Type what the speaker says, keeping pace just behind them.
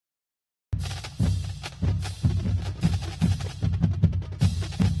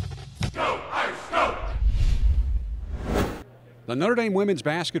The Notre Dame women's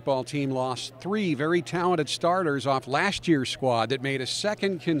basketball team lost 3 very talented starters off last year's squad that made a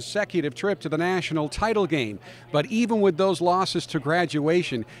second consecutive trip to the national title game. But even with those losses to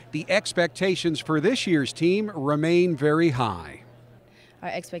graduation, the expectations for this year's team remain very high. Our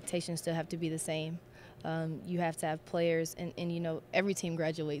expectations still have to be the same. You have to have players, and you know, every team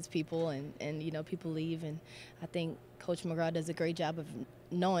graduates people, and you know, people leave, and I think Coach McGraw does a great job of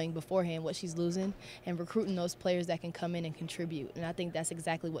knowing beforehand what she's losing and recruiting those players that can come in and contribute, and I think that's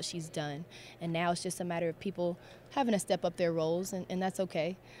exactly what she's done. And now it's just a matter of people having to step up their roles, and that's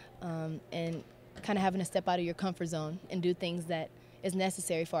okay, and kind of having to step out of your comfort zone and do things that is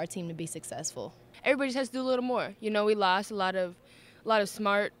necessary for our team to be successful. Everybody just has to do a little more. You know, we lost a lot of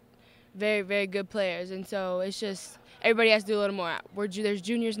smart, very, very good players, and so it's just everybody has to do a little more. There's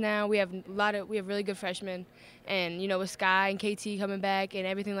juniors now. We have really good freshmen, and you know, with Sky and KT coming back and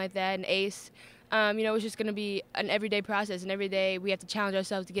everything like that, and Ace, you know, it's just going to be an everyday process, and every day we have to challenge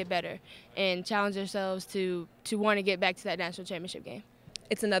ourselves to get better and challenge ourselves to want to get back to that national championship game.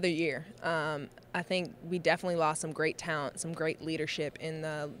 It's another year. I think we definitely lost some great talent, some great leadership in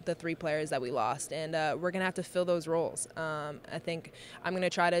the 3 players that we lost, and we're going to have to fill those roles. I think I'm going to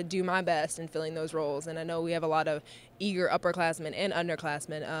try to do my best in filling those roles, and I know we have a lot of eager upperclassmen and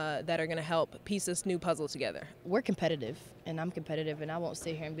underclassmen that are going to help piece this new puzzle together. We're competitive, and I'm competitive, and I won't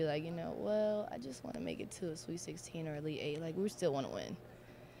sit here and be like, you know, well, I just want to make it to a Sweet 16 or Elite 8. Like, we still want to win.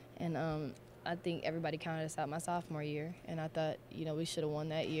 And I think everybody counted us out my sophomore year, and I thought, you know, we should have won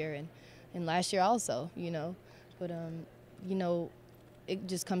that year, and last year also, you know. But, you know, it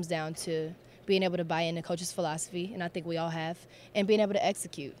just comes down to being able to buy into coach's philosophy, and I think we all have, and being able to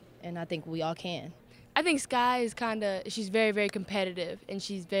execute, and I think we all can. I think Sky is she's very, very competitive, and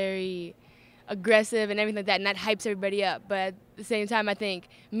she's very aggressive and everything like that, and that hypes everybody up. But at the same time, I think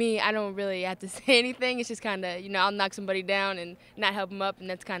I don't really have to say anything. It's just kind of, you know, I'll knock somebody down and not help them up, and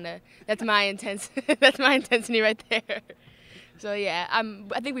that's my that's my intensity right there. So yeah,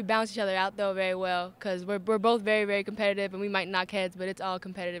 I think we balance each other out though very well, because we're both very, very competitive, and we might knock heads, but it's all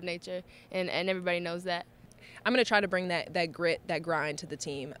competitive nature, and everybody knows that. I'm going to try to bring that grit, that grind to the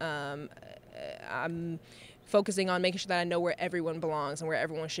team. I'm focusing on making sure that I know where everyone belongs and where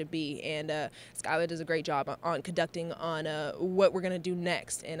everyone should be. And Skylar does a great job on conducting on what we're going to do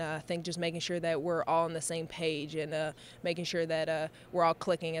next. And I think just making sure that we're all on the same page and making sure that we're all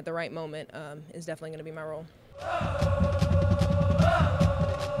clicking at the right moment is definitely going to be my role.